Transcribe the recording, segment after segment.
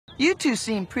You two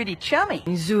seem pretty chummy.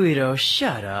 Mizuhiro,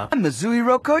 shut up. I'm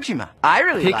Mizuhiro Kojima. I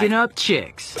really Picking up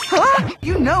chicks. Huh?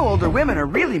 You know older women are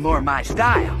really more my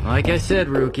style. Like I said,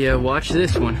 Rukia, watch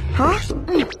this one. Huh?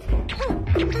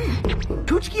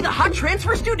 Kuchiki, the hot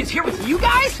transfer student, is here with you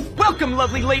guys? Welcome,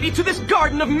 lovely lady, to this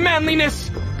garden of manliness!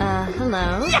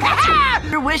 Hello? Yeah!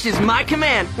 Your wish is my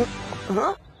command.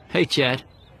 Huh? Hey, Chad.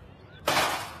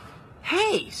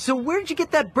 Hey, so where'd you get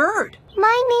that bird?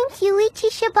 My name's Yuichi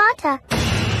Shibata.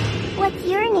 What's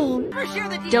your name?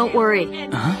 Don't worry.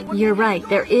 You're right,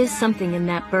 there is something in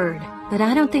that bird. But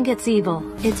I don't think it's evil.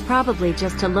 It's probably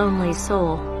just a lonely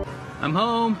soul. I'm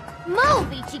home.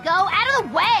 Move, Ichigo! Out of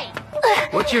the way!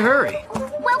 What's your hurry?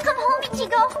 Welcome home,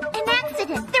 Ichigo! An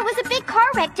accident! There was a big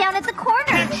car wreck down at the corner!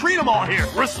 Can't treat them all here!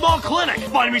 We're a small clinic!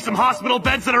 Find me some hospital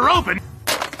beds that are open!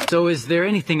 So is there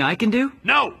anything I can do?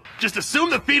 No! Just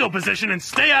assume the fetal position and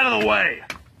stay out of the way!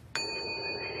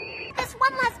 There's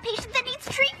one last patient that needs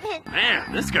treatment!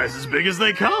 Man, this guy's as big as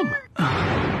they come!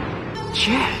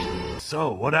 Chad!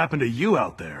 So, what happened to you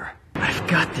out there? I've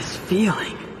got this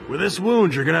feeling. With this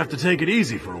wound, you're gonna have to take it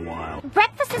easy for a while.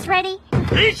 Breakfast is ready.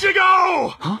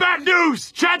 Ichigo! Huh? Bad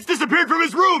news! Chad's disappeared from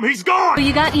his room! He's gone! So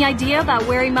you got any idea about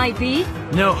where he might be?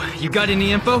 No, you got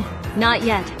any info? Not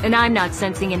yet, and I'm not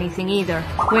sensing anything either.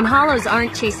 When hollows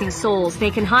aren't chasing souls,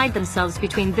 they can hide themselves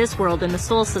between this world and the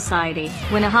Soul Society.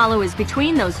 When a hollow is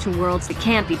between those two worlds, it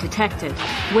can't be detected.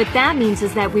 What that means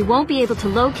is that we won't be able to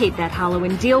locate that hollow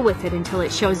and deal with it until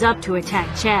it shows up to attack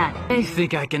Chad. I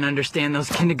think I can understand those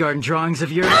kindergarten drawings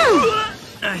of yours.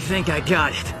 I think I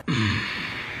got it.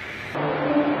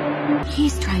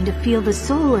 He's trying to feel the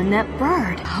soul in that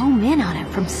bird. Home in on it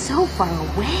from so far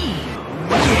away.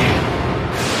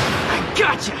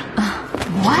 Gotcha!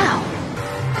 Wow!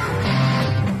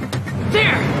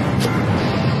 There!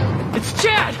 It's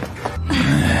Chad!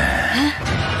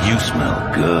 You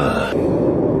smell good.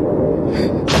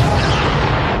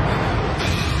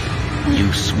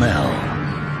 You smell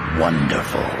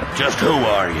wonderful. Just who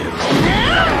are you?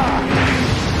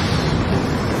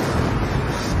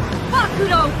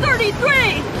 Bakudo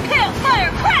 33!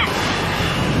 Campfire crack!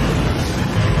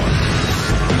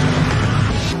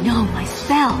 No, my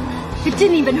spell. It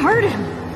didn't even hurt him.